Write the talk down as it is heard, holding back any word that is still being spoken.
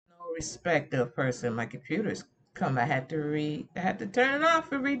respecter of person. My computer's come. I had to turn it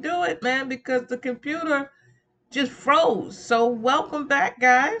off and redo it, man, because the computer just froze. So welcome back,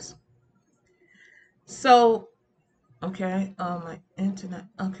 guys. So okay, my internet.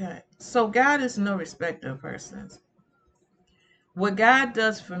 Okay, so God is no respecter of persons. What God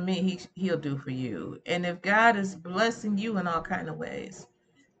does for me, He'll do for you. And if God is blessing you in all kind of ways,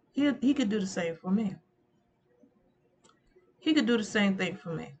 He could do the same for me. He could do the same thing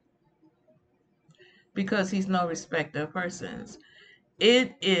for me because He's no respecter of persons.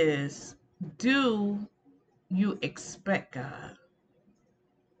 It is, do you expect God?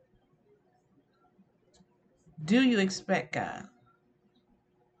 Do you expect God?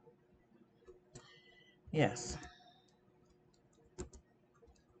 Yes.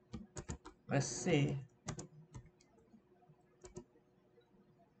 Let's see.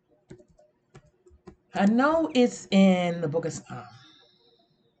 I know it's in the book of Psalm.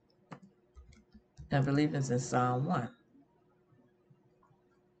 I believe it's in Psalm 1.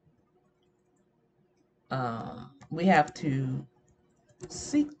 We have to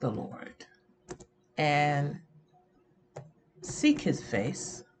seek the Lord and seek His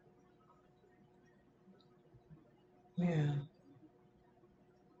face. Yeah.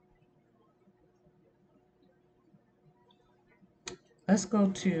 Let's go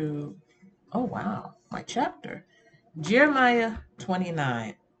to, oh wow, my chapter. Jeremiah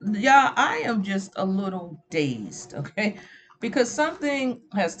 29. Yeah, I am just a little dazed, okay? Because something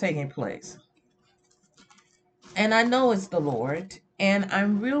has taken place. And I know it's the Lord. And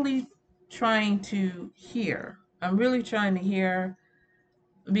I'm really trying to hear. I'm really trying to hear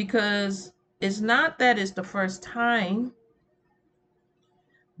because it's not that it's the first time,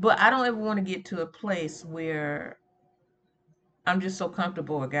 but I don't ever want to get to a place where I'm just so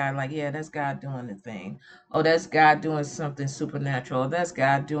comfortable with God. Like, yeah, that's God doing the thing. Oh, that's God doing something supernatural. That's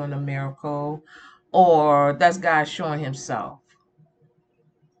God doing a miracle. Or that's God showing Himself.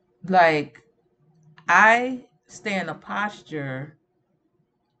 Like, I stay in a posture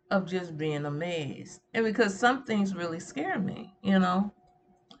of just being amazed. And because some things really scare me, you know?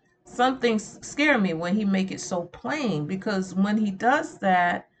 Some things scare me when He make it so plain. Because when He does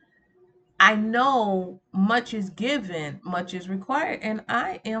that, I know much is given, much is required, and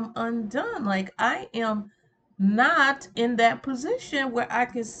I am undone. Like, I am not in that position where I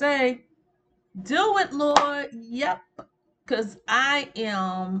can say, do it, Lord. Yep. Because I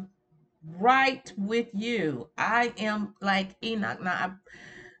am right with you. I am like Enoch. Now,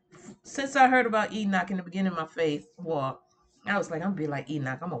 since I heard about Enoch in the beginning of my faith walk, I was like, I'm gonna be like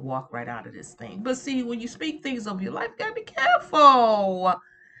Enoch. I'm gonna walk right out of this thing. But see, when you speak things of your life, you gotta be careful.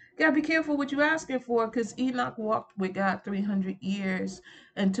 Gotta be careful what you asking for, because Enoch walked with God 300 years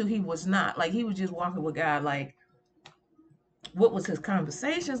until he was not. Like, he was just walking with God. Like, what was his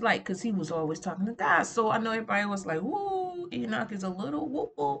conversations like? Because he was always talking to God. So I know everybody was like, "Woo, Enoch is a little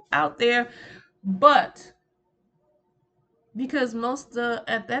whoop whoop out there," but because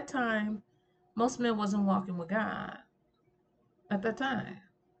at that time, most men wasn't walking with God at that time.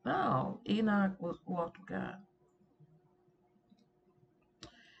 No, Enoch was walked with God.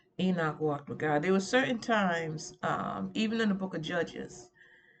 Enoch walked with God. There were certain times, even in the book of Judges,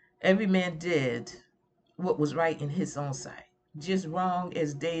 every man did what was right in his own sight. Just wrong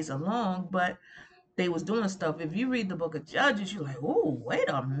as days are long, but they was doing stuff. If you read the book of Judges, you're like, oh, wait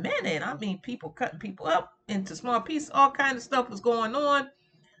a minute. I mean, people cutting people up into small pieces. All kind of stuff was going on.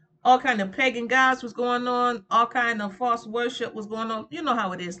 All kind of pagan gods was going on. All kind of false worship was going on. You know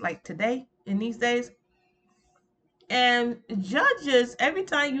how it is like today in these days. And Judges, every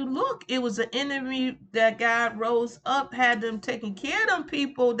time you look, it was an enemy that God rose up, had them taking care of them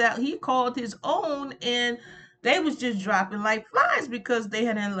people that He called His own, and they was just dropping like flies because they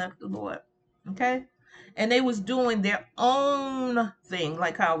hadn't left the Lord. Okay, and they was doing their own thing,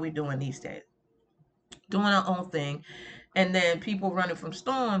 like how we doing these days, doing our own thing, and then people running from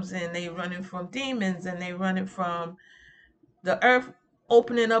storms, and they running from demons, and they running from the earth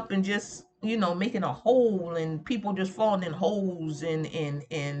opening up and just making a hole, and people just falling in holes,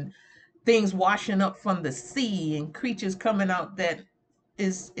 and things washing up from the sea, and creatures coming out that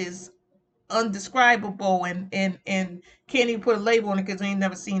is undescribable, and can't even put a label on it because we ain't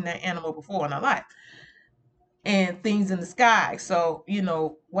never seen that animal before in our life, and things in the sky. So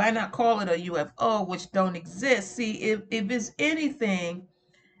why not call it a UFO, which don't exist? See, if it's anything,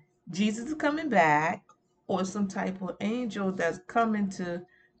 Jesus is coming back, or some type of angel that's coming to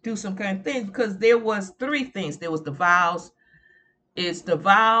do some kind of thing. Because there was three things. There was the vials, it's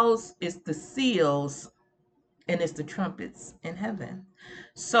the seals, and it's the trumpets in heaven.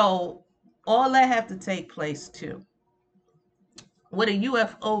 So all that have to take place too. What a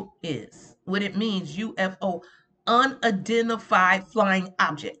UFO is, what it means, UFO, unidentified flying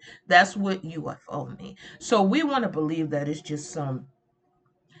object. That's what UFO means. So we want to believe that it's just some,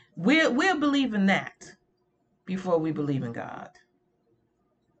 we're believing that before we believe in God.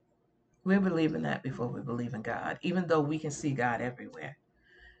 We're believing that before we believe in God, even though we can see God everywhere.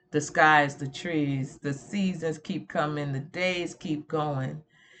 The skies, the trees, the seasons keep coming, the days keep going.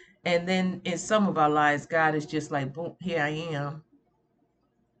 And then in some of our lives, God is just like, boom, here I am.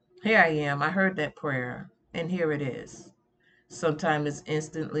 Here I am. I heard that prayer, and here it is. Sometimes it's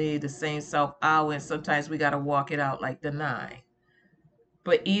instantly the same self hour, and sometimes we got to walk it out like the 9.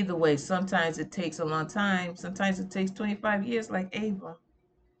 But either way, sometimes it takes a long time. Sometimes it takes 25 years, like Abram.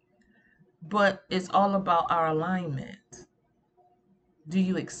 But it's all about our alignment. Do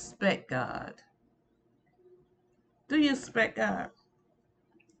you expect God? Do you expect God?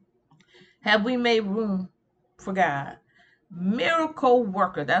 Have we made room for God? Miracle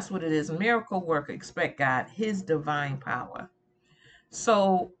worker, that's what it is. Miracle worker, expect God, his divine power.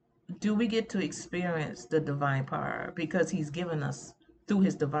 So, do we get to experience the divine power because he's given us through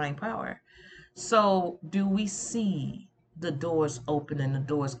his divine power? So, do we see the doors open and the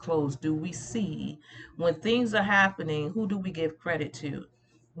doors closed? Do we see when things are happening, who do we give credit to?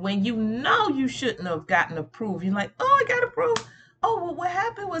 When you know you shouldn't have gotten approved, you're like, oh, I got approved. Oh, well, what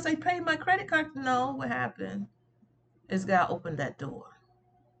happened was I paid my credit card. No, what happened is God opened that door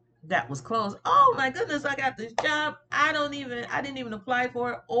that was closed. Oh my goodness, I got this job. I didn't even apply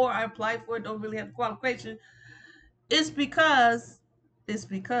for it, or I applied for it, don't really have the qualification. It's because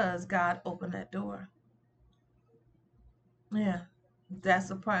God opened that door. Yeah.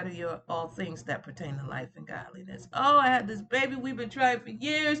 That's a part of your all things that pertain to life and godliness. Oh, I had this baby. We've been trying for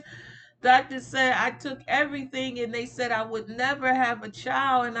years. Doctors said I took everything and they said I would never have a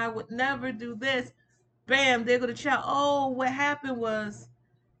child and I would never do this. Bam, there go the child. Oh, what happened was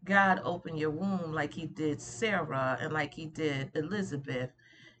God opened your womb like he did Sarah and like he did Elizabeth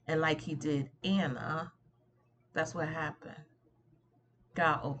and like he did Anna. That's what happened.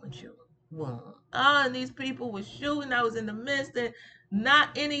 God opened your womb. Oh, and these people were shooting. I was in the midst and not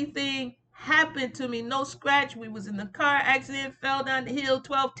anything happened to me. No scratch. We was in the car accident, fell down the hill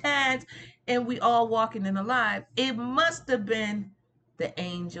 12 times, and we all walking in alive. It must have been the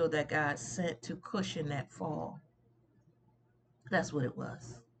angel that God sent to cushion that fall. That's what it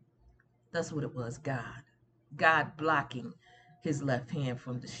was. That's what it was, God. God blocking his left hand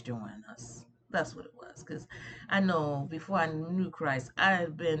from destroying us. That's what it was. Because I know before I knew Christ, I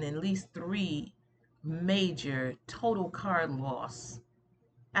had been in at least 3 major total car loss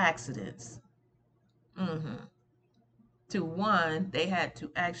accidents. hmm To one, they had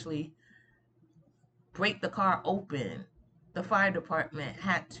to actually break the car open. The fire department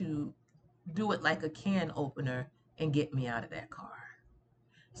had to do it like a can opener and get me out of that car.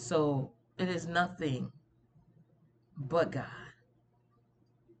 So it is nothing but God.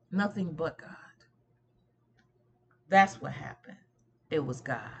 Nothing but God. That's what happened. It was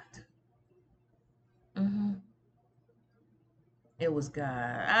God. hmm It was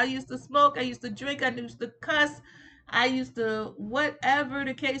God. I used to smoke. I used to drink. I used to cuss. I used to, whatever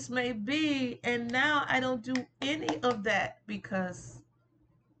the case may be. And now I don't do any of that because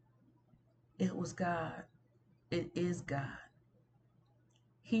it was God. It is God.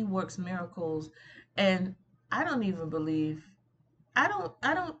 He works miracles. And I don't even believe, I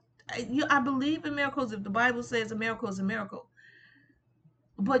believe in miracles. If the Bible says a miracle is a miracle.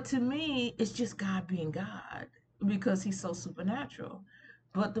 But to me, it's just God being God because he's so supernatural.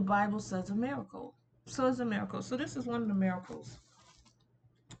 But the Bible says a miracle. So it's a miracle. So this is one of the miracles.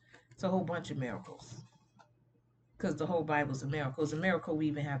 It's a whole bunch of miracles because the whole Bible's a miracle. It's a miracle we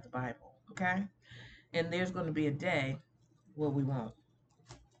even have the Bible. Okay? And there's going to be a day where we won't.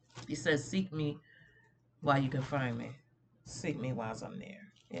 He says, seek me while you can find me. Seek me while I'm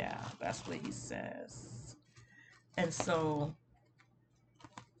there. Yeah, that's what he says. And so,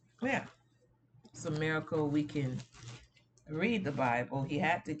 yeah, it's a miracle we can read the Bible. He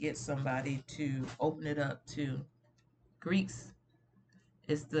had to get somebody to open it up to Greeks.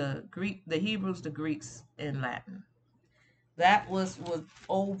 It's the Greek, the Hebrews, the Greeks, and Latin. That was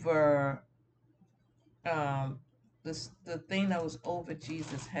over the thing that was over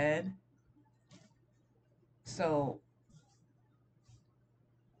Jesus' head. So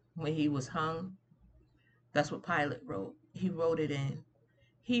when he was hung, that's what Pilate wrote. He wrote it in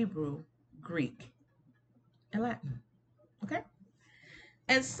Hebrew, Greek, and Latin. Okay?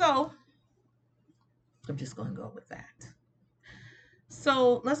 And so I'm just going to go with that.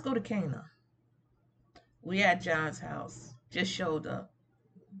 So let's go to Cana. We at John's house. Just showed up.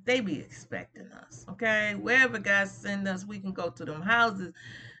 they be expecting us, okay? Wherever God send us, we can go to them houses.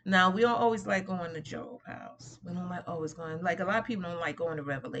 Now, we don't always like going to Job house. We don't like always going, like a lot of people don't like going to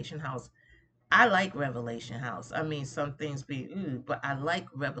Revelation house. I like Revelation house. I mean, some things be, but I like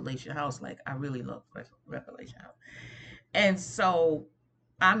Revelation house. Like, I really love Revelation house. And so,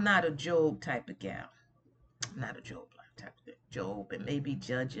 I'm not a Job type of gal. I'm not a Job type of Job, and maybe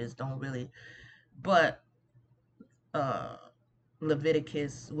Judges don't really, but uh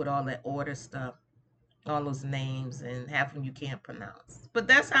Leviticus with all that order stuff, all those names, and half of them you can't pronounce. But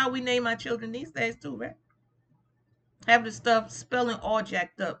that's how we name our children these days too, right? Have the stuff spelling all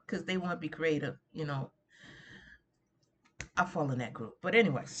jacked up because they want to be creative. I fall in that group. But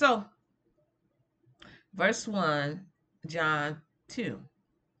anyway, so verse 1, John 2.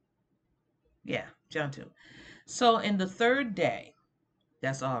 Yeah, John 2. So in the third day,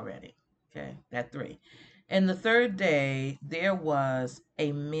 that's already, okay, that 3. In the third day, there was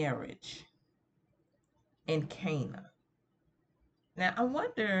a marriage in Cana. Now, I'm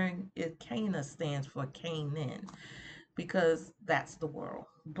wondering if Cana stands for Canaan, because that's the world.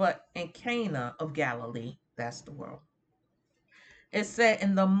 But in Cana of Galilee, that's the world. It said,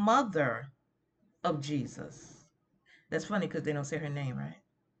 in the mother of Jesus. That's funny because they don't say her name, right?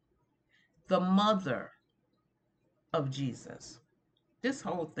 The mother of Jesus. This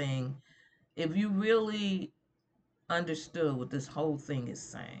whole thing, if you really understood what this whole thing is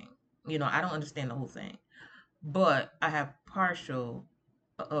saying, I don't understand the whole thing, but I have partial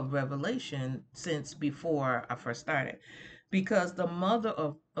of revelation since before I first started, because the mother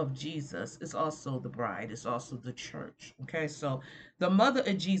of Jesus is also the bride, is also the church. Okay, so the mother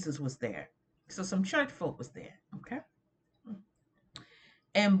of Jesus was there, so some church folk was there. Okay,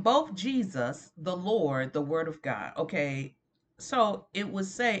 and both Jesus, the Lord, the Word of God. Okay, so it would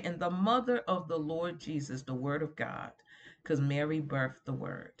say, and the mother of the Lord Jesus, the Word of God, because Mary birthed the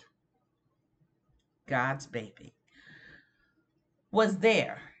Word, God's baby, was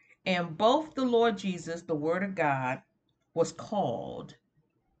there. And both the Lord Jesus, the Word of God, was called.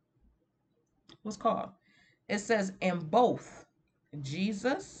 Was called. It says, and both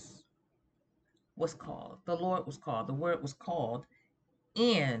Jesus was called, the Lord was called, the Word was called,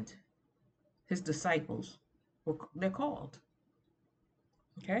 and his disciples they're called.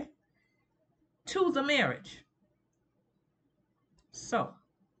 Okay? To the marriage. So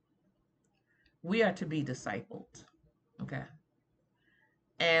we are to be discipled. Okay.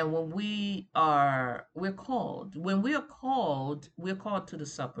 And when we're called. When we are called, we're called to the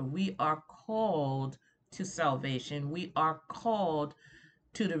supper. We are called to salvation. We are called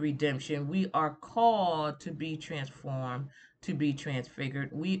to the redemption. We are called to be transformed, to be transfigured.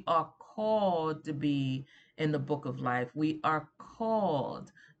 We are called to be in the book of life. We are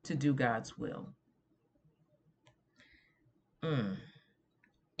called to do God's will.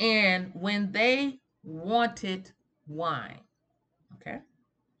 And when they wanted wine, okay,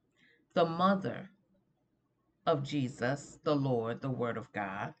 the mother of Jesus, the Lord, the Word of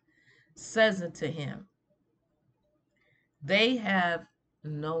God, says unto him, they have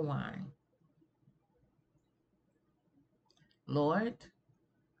no wine. Lord,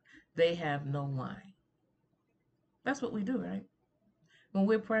 they have no wine. That's what we do, right? When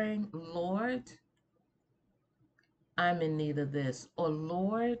we're praying, Lord, I'm in need of this, or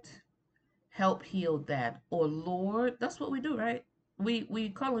Lord, help heal that, or Lord, that's what we do, right? We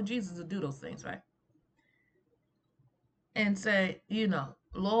call on Jesus to do those things, right? And say,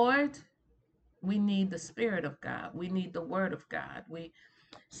 Lord, we need the Spirit of God. We need the Word of God.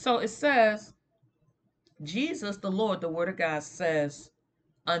 So it says, Jesus, the Lord, the Word of God, says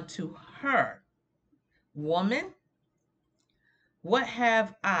unto her, woman, what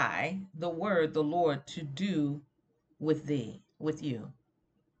have I, the Word, the Lord, to do with thee, with you?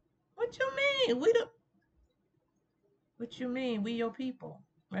 What you mean? What you mean? We your people,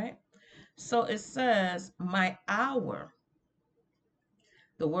 right? So it says, my hour,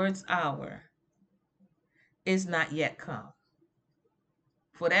 the word's hour, is not yet come.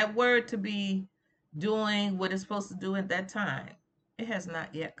 For that word to be doing what it's supposed to do at that time, it has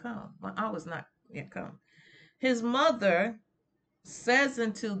not yet come. My hour's not yet come. His mother says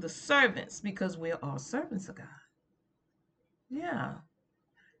unto the servants, because we're all servants of God. Yeah.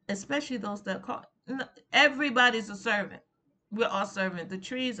 Especially those that call. Everybody's a servant. We're all servants. The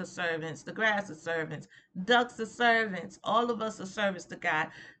trees are servants. The grass is servants. Ducks are servants. All of us are servants to God.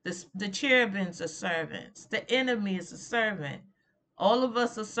 The cherubims are servants. The enemy is a servant. All of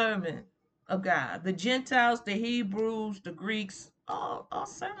us are servants of God. The Gentiles, the Hebrews, the Greeks, all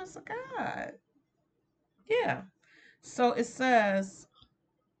servants of God. Yeah. So it says,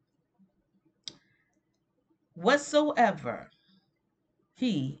 whatsoever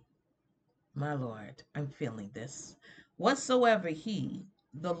He, my Lord, I'm feeling this. Whatsoever he,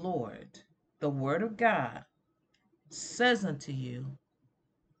 the Lord, the word of God, says unto you,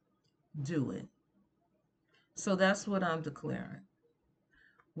 do it. So that's what I'm declaring.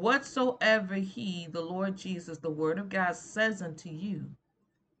 Whatsoever he, the Lord Jesus, the word of God says unto you,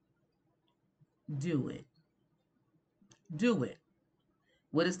 do it. Do it.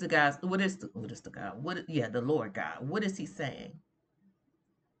 What is the God? What is the God? Yeah, the Lord God. What is he saying?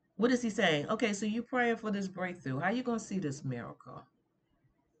 What is he saying? Okay, so you praying for this breakthrough. How you gonna see this miracle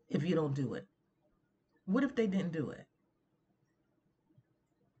if you don't do it? What if they didn't do it?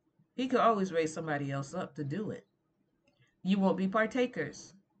 He could always raise somebody else up to do it. You won't be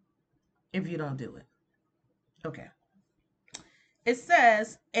partakers if you don't do it. Okay. It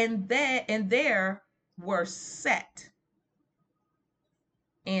says, and there were set.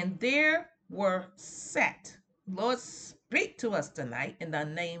 And there were set. Lord, speak to us tonight in the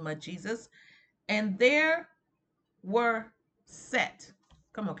name of Jesus. And there were set.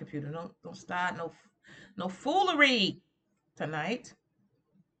 Come on, computer. Don't start no foolery tonight.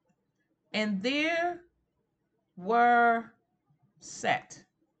 And there were set.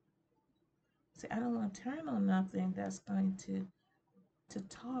 See, I don't want to turn on nothing that's going to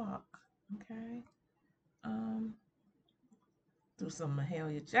talk. Okay. Um, do some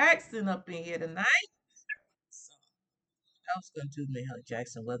Mahalia Jackson up in here tonight. So I was gonna do Mahalia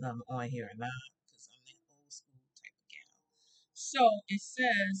Jackson whether I'm on here or not, because I'm that old school type of gal. So it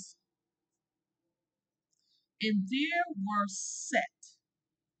says, and there were set.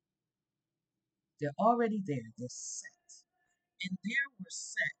 They're already there. They're set. And there were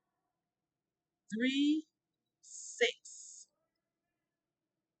set 3, 6.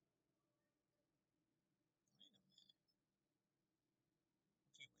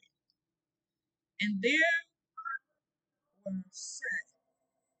 Okay, wait. And there were set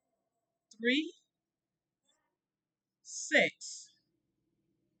 3, 6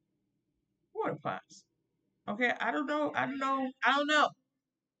 water pots. Okay, I don't know. I don't know. I don't know.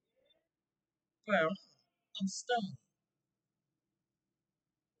 Well, of stone.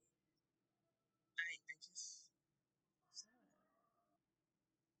 I just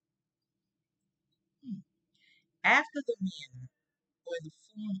hmm. After the manner or the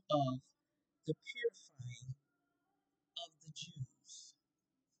form of the purifying of the Jews.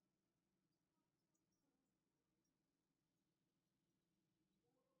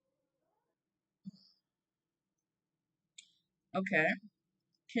 Okay,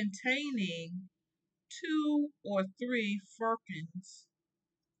 containing 2 or 3 firkins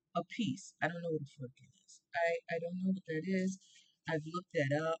apiece. I don't know what a firkin is. I don't know what that is. I've looked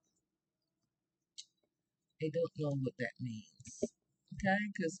that up. I don't know what that means. Okay,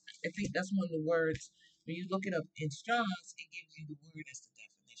 because I think that's one of the words when you look it up in Strong's, it gives you the word as the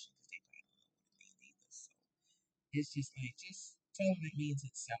definition because they probably don't know what it means either. So it's just like just tell them it means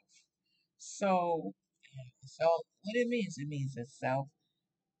itself. So what it means itself.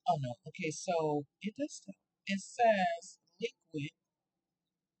 Oh no, okay, so it does tell. It says liquid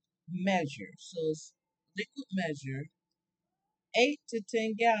measure. So it's liquid measure 8 to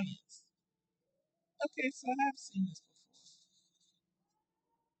 10 gallons. Okay, so I have seen this before.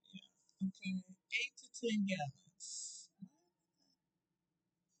 Okay, 8 to 10 gallons.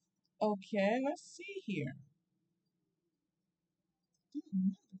 Okay, let's see here. Don't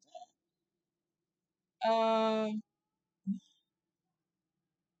remember that. Okay,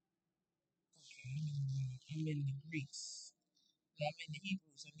 I'm in the Greeks. No, I'm in the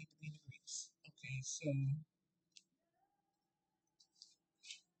Hebrews. I need to be in the Greeks. Okay, so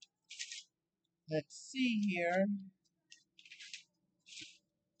let's see here.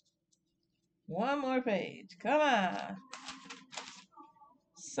 One more page. Come on.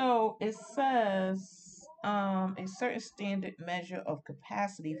 So it says a certain standard measure of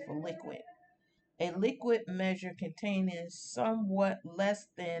capacity for liquid. A liquid measure containing somewhat less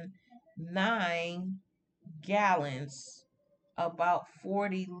than 9 gallons, about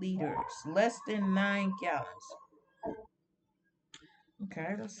 40 liters. Less than 9 gallons.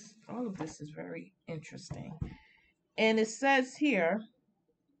 Okay, that's all of this is very interesting. And it says here,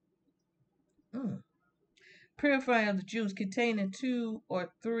 mm, purifying of the Jews containing 2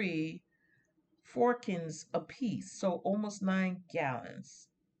 or 3 firkins apiece, so almost 9 gallons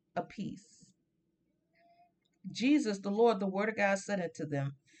apiece. Jesus, the Lord, the Word of God, said unto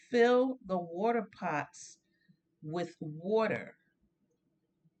them, fill the water pots with water.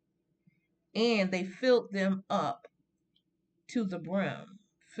 And they filled them up to the brim.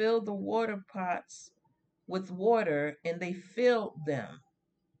 Fill the water pots with water, and they filled them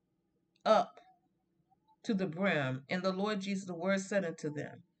up to the brim. And the Lord Jesus, the word said unto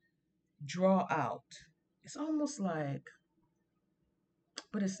them, draw out. It's almost like,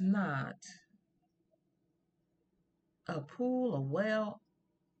 but it's not a pool, a well.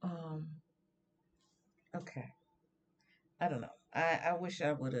 Um, okay. I don't know. I wish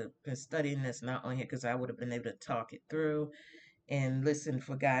I would have been studying this not on here because I would have been able to talk it through and listen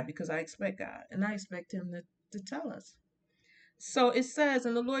for God because I expect God and I expect Him to tell us. So it says,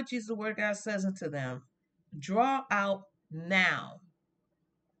 and the Lord Jesus, the word of God says unto them, draw out now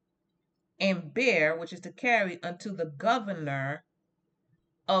and bear, which is to carry unto the governor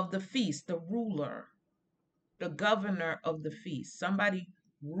of the feast, the ruler, the governor of the feast, somebody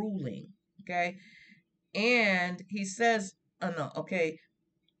ruling. Okay. And he says, oh no, okay,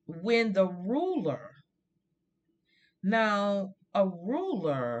 when the ruler, now a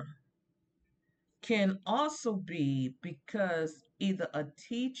ruler can also be because either a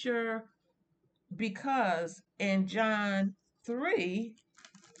teacher, because in John 3,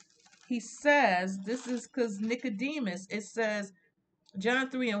 he says, this is because Nicodemus, it says, John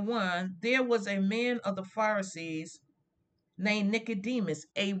 3 and 1, there was a man of the Pharisees named Nicodemus,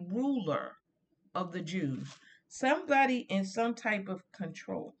 a ruler of the Jews, somebody in some type of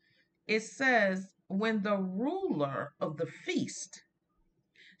control. It says, when the ruler of the feast,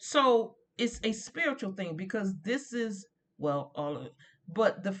 so it's a spiritual thing because this is, well, all of it,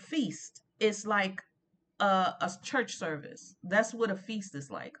 but the feast is like a church service. That's what a feast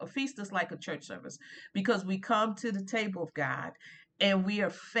is like. A feast is like a church service because we come to the table of God and we are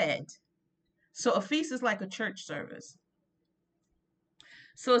fed. So a feast is like a church service.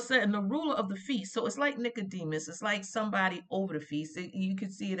 So it's saying the ruler of the feast. So it's like Nicodemus. It's like somebody over the feast. You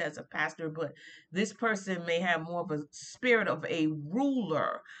could see it as a pastor, but this person may have more of a spirit of a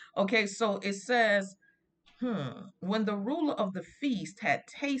ruler. Okay, so it says, when the ruler of the feast had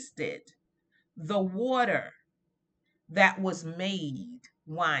tasted the water that was made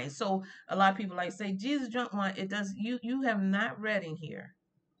wine. So a lot of people like say Jesus drank wine. It does, you have not read in here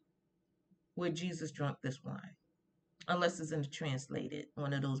where Jesus drank this wine, unless it's in the translated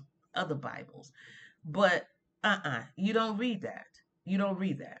one of those other Bibles. But you don't read that. You don't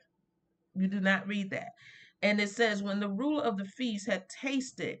read that. You do not read that. And it says, when the ruler of the feast had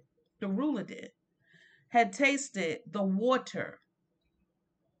tasted, the ruler did, had tasted the water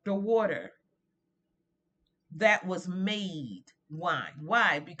that was made wine.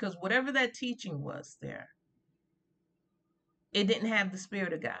 Why? Because whatever that teaching was there, it didn't have the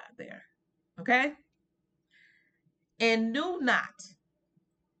Spirit of God there. Okay? And knew not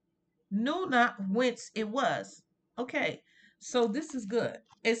whence it was. Okay, so this is good.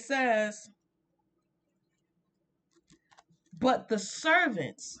 It says, but the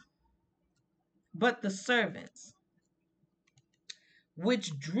servants, but the servants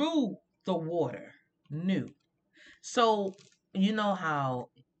which drew the water knew. So you know how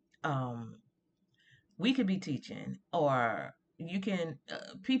um we could be teaching, or you can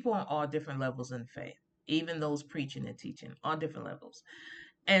people on all different levels in faith, even those preaching and teaching, all different levels.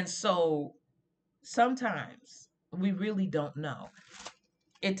 And so sometimes we really don't know.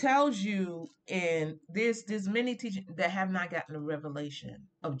 It tells you, and there's many teachers that have not gotten a revelation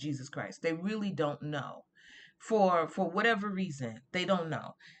of Jesus Christ. They really don't know. For whatever reason, they don't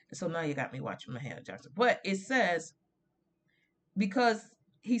know. And so now you got me watching my hand, Johnson. But it says, because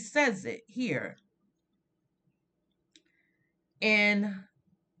he says it here. And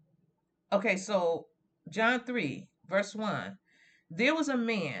okay, so John 3, verse 1. There was a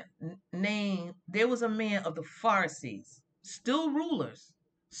man there was a man of the Pharisees, still rulers,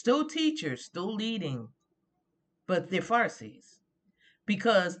 still teachers, still leading, but they're Pharisees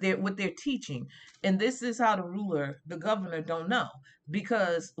because they're what they're teaching. And this is how the ruler, the governor, don't know,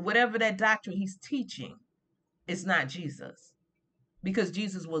 because whatever that doctrine he's teaching, it's not Jesus, because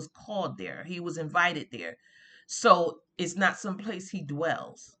Jesus was called there, he was invited there, so it's not some place he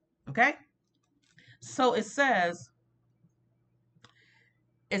dwells. Okay, so it says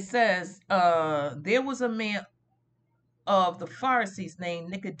there was a man of the Pharisees named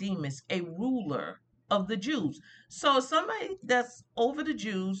Nicodemus, a ruler of the Jews. So somebody that's over the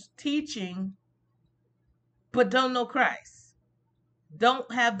Jews teaching, but don't know Christ,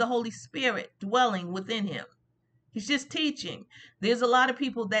 don't have the Holy Spirit dwelling within him. He's just teaching. There's a lot of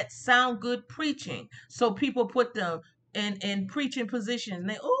people that sound good preaching, so people put them in preaching positions.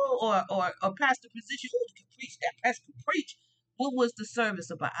 They or pastor position. Oh, you can preach. That pastor can preach. What was the service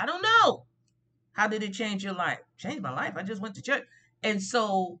about? I don't know. How did it change your life? Changed my life. I just went to church. And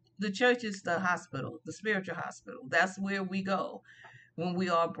so the church is the hospital, the spiritual hospital. That's where we go when we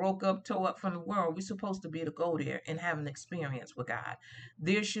are broke up, tore up from the world, we're supposed to be able to go there and have an experience with God.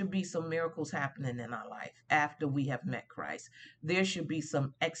 There should be some miracles happening in our life after we have met Christ. There should be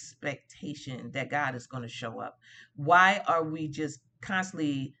some expectation that God is going to show up. Why are we just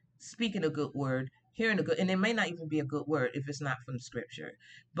constantly speaking a good word, hearing a good, and it may not even be a good word if it's not from the scripture,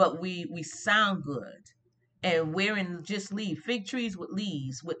 but we sound good, and wearing just leaves, fig trees with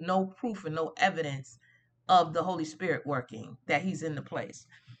leaves, with no proof and no evidence of the Holy Spirit working, that he's in the place.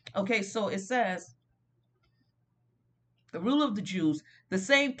 Okay, so it says, the ruler of the Jews, the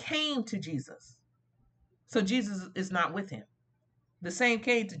same came to Jesus. So Jesus is not with him. The same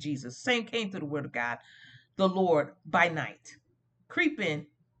came to Jesus, same came to the word of God, the Lord by night. Creeping,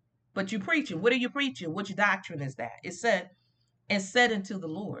 but you preaching. What are you preaching? Which doctrine is that? It said, and said unto the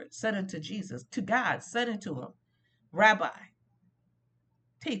Lord, said unto Jesus, to God, said unto him, Rabbi,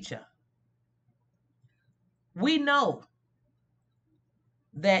 teacher, we know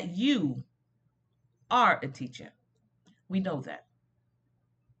that you are a teacher. We know that.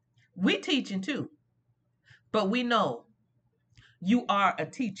 We teaching too, but we know you are a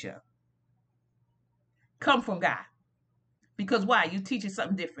teacher. Come from God. Because why? You're teaching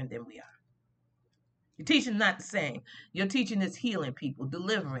something different than we are. Your teaching not the same. Your teaching is healing people,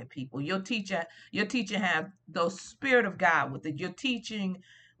 delivering people. Your teaching have the Spirit of God with it. Your teaching,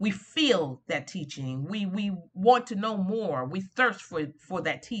 we feel that teaching. We want to know more. We thirst for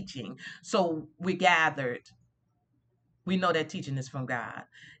that teaching. So we gathered. We know that teaching is from God.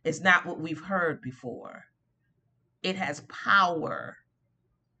 It's not what we've heard before. It has power.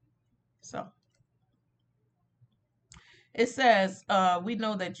 So it says, we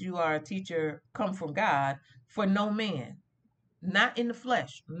know that you are a teacher come from God, for no man, not in the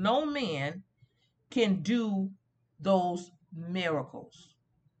flesh, no man can do those miracles.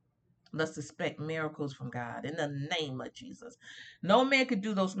 Let's expect miracles from God in the name of Jesus. No man could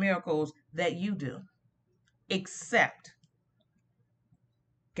do those miracles that you do, except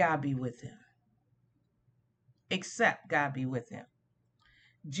God be with him. Except God be with him.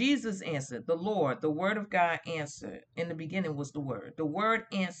 Jesus answered, the Lord, the word of God answered. In the beginning was the word. The word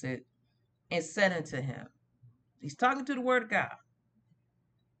answered and said unto him, he's talking to the word of God.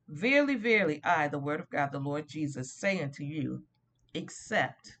 Verily, verily, I, the word of God, the Lord Jesus, say unto you,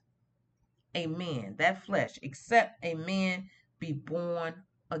 except a man, that flesh, except a man be born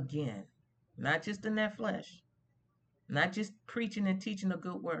again. Not just in that flesh, not just preaching and teaching a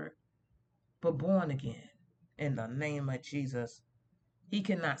good word, but born again in the name of Jesus. He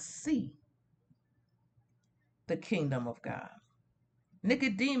cannot see the kingdom of God.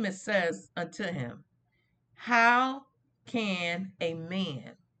 Nicodemus says unto him, how can a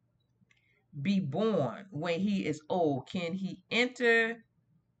man be born when he is old? Can he enter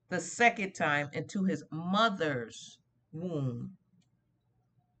the second time into his mother's womb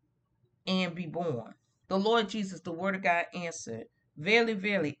and be born? The Lord Jesus, the word of God, answered, verily,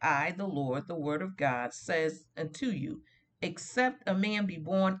 verily, I, the Lord, the word of God, says unto you, except a man be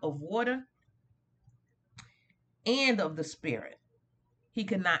born of water and of the Spirit, he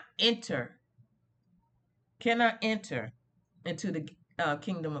cannot enter into the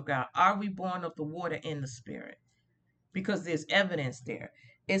kingdom of God. Are we born of the water and the Spirit? Because there's evidence there.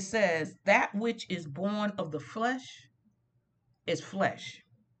 It says, that which is born of the flesh is flesh,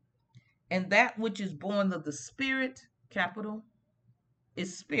 and that which is born of the Spirit, capital,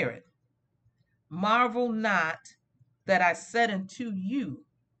 is spirit. Marvel not that I said unto you,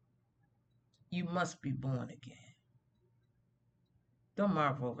 you must be born again. Don't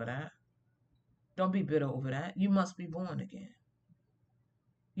marvel over that. Don't be bitter over that. You must be born again.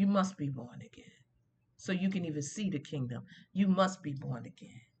 You must be born again. So you can even see the kingdom. You must be born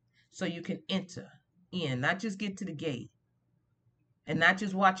again. So you can enter in, not just get to the gate, and not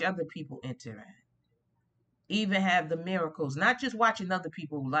just watch other people enter in. Even have the miracles, not just watching other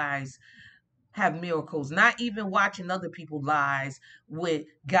people's lives have miracles, not even watching other people's lives with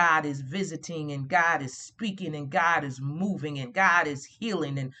God is visiting and God is speaking and God is moving and God is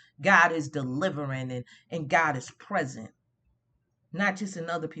healing and God is delivering and God is present. Not just in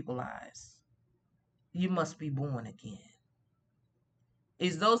other people's lives. You must be born again.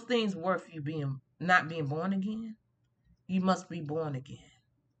 Is those things worth you not being born again? You must be born again.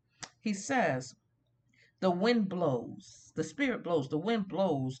 He says, the wind blows, the Spirit blows, the wind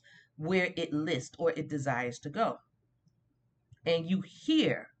blows where it lists or it desires to go. And you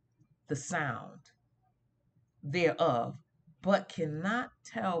hear the sound thereof, but cannot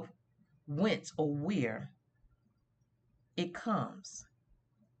tell whence or where it comes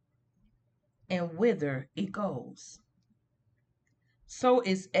and whither it goes. So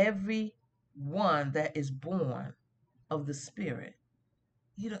is every one that is born of the Spirit.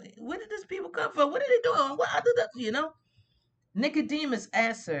 Where did these people come from? What are they doing? What other, Nicodemus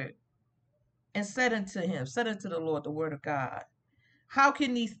answered and said unto the Lord the word of God, how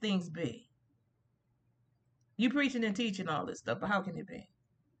can these things be? You preaching and teaching all this stuff, but how can it be?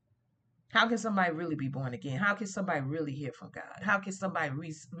 How can somebody really be born again? How can somebody really hear from God? How can somebody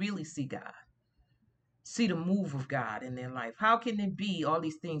really see God? See the move of God in their life? How can it be all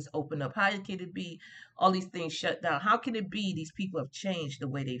these things open up? How can it be all these things shut down? How can it be these people have changed the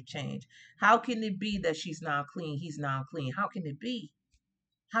way they've changed? How can it be that she's now clean, he's now clean? How can it be?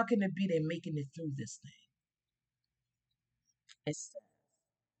 How can it be they're making it through this thing? It says,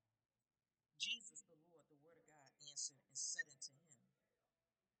 Jesus, the Lord, the word of God, answered and said unto him,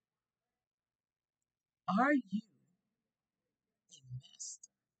 are you a master?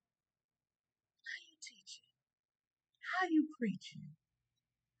 How you teaching? How you preaching?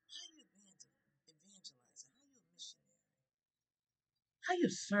 How you evangelizing? How you a missionary? How you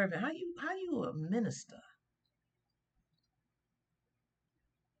serving? How you a minister?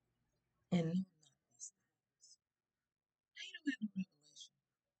 And know not these things. How you don't get no revelation?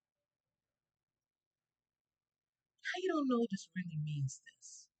 How you don't know this really means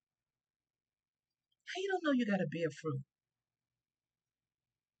this? How you don't know you gotta bear fruit?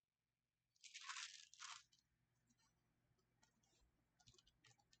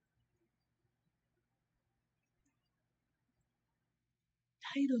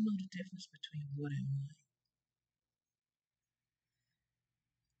 How you don't know the difference between water and wine?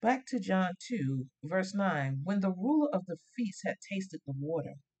 Back to John 2, verse 9. When the ruler of the feast had tasted the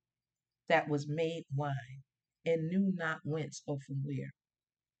water that was made wine, and knew not whence or from where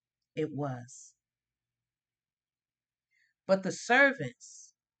it was, but the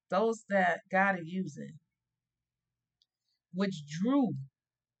servants, those that God is using, which drew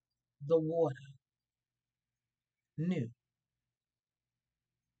the water, knew.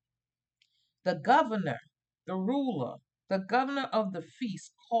 The governor, the ruler, the governor of the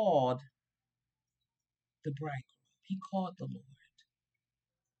feast called the bridegroom. He called the Lord.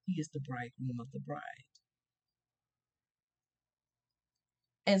 He is the bridegroom of the bride.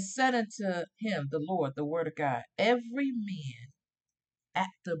 And said unto him, the Lord, the word of God, every man at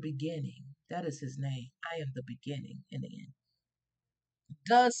the beginning, that is his name, I am the beginning and the end,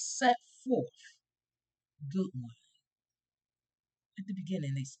 does set forth good wine. At the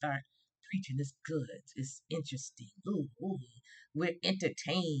beginning, they start preaching, it's good, it's interesting. Ooh, ooh, we're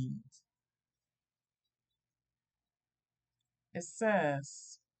entertained. It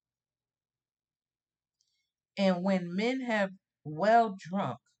says, and when men have well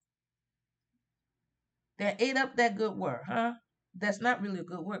drunk, they ate up that good word, huh? That's not really a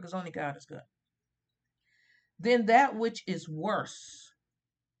good word because only God is good. Then that which is worse,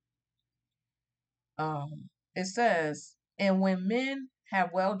 it says, and when men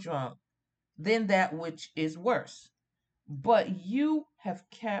have well drunk, then that which is worse. But you have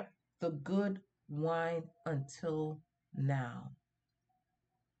kept the good wine until now.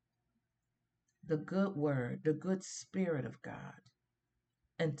 The good word, the good spirit of God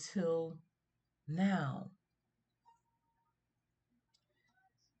until now.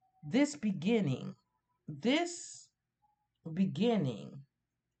 This beginning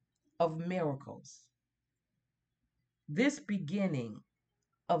of miracles, this beginning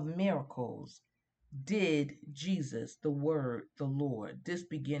of miracles did Jesus, the Word, the Lord. This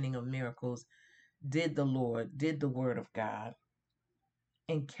beginning of miracles did the Lord, did the Word of God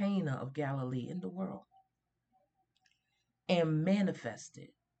in Cana of Galilee in the world, and manifested,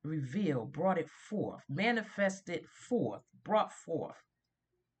 revealed, brought it forth, manifested forth, brought forth.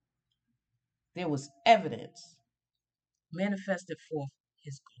 There was evidence, manifested forth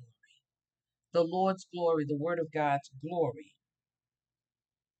his glory. The Lord's glory, the Word of God's glory,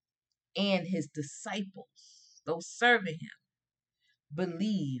 and his disciples, those serving him,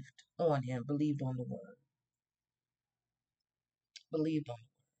 believed on the Word, believed on.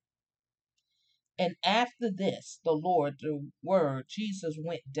 And after this, the Lord, the Word, Jesus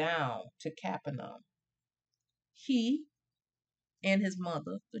went down to Capernaum. He and his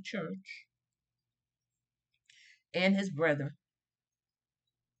mother, the church, and his brethren,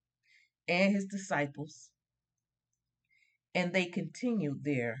 and his disciples, and they continued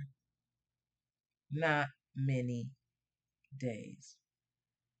there not many days.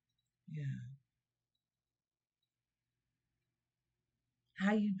 Yeah.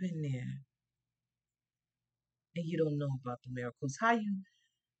 How you been there and you don't know about the miracles?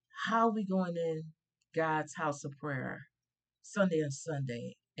 How we going in God's house of prayer Sunday and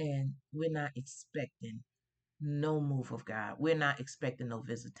Sunday and we're not expecting no move of God. We're not expecting no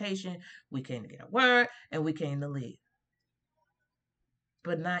visitation. We came to get a word and we came to leave.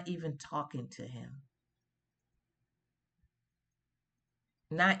 but not even talking to him,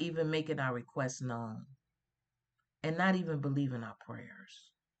 not even making our requests known, and not even believing our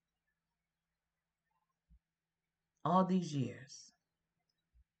prayers. All these years,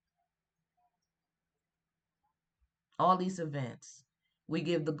 all these events, we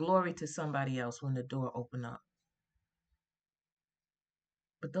give the glory to somebody else when the door opened up.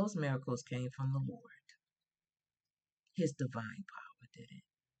 But those miracles came from the Lord. His divine power did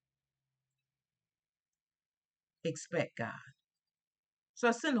it. Expect God. So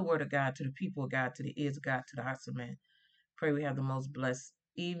I send the word of God to the people of God, to the ears of God, to the hearts of men. Pray we have the most blessed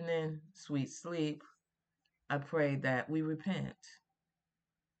evening, sweet sleep. I pray that we repent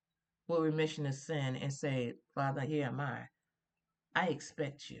with remission of sin and say, Father, here am I. I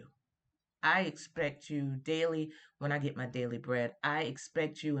expect you. I expect you daily when I get my daily bread. I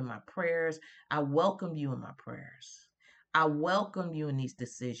expect you in my prayers. I welcome you in my prayers. I welcome you in these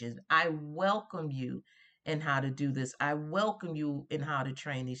decisions. I welcome you in how to do this. I welcome you in how to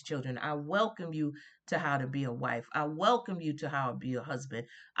train these children. I welcome you to how to be a wife. I welcome you to how to be a husband.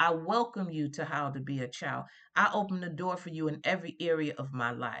 I welcome you to how to be a child. I open the door for you in every area of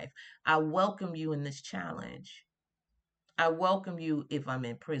my life. I welcome you in this challenge. I welcome you if I'm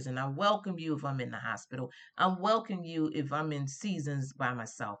in prison. I welcome you if I'm in the hospital. I welcome you if I'm in seasons by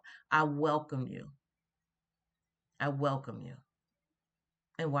myself. I welcome you. I welcome you.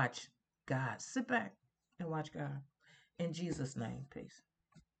 And watch God. Sit back and watch God. In Jesus' name, peace.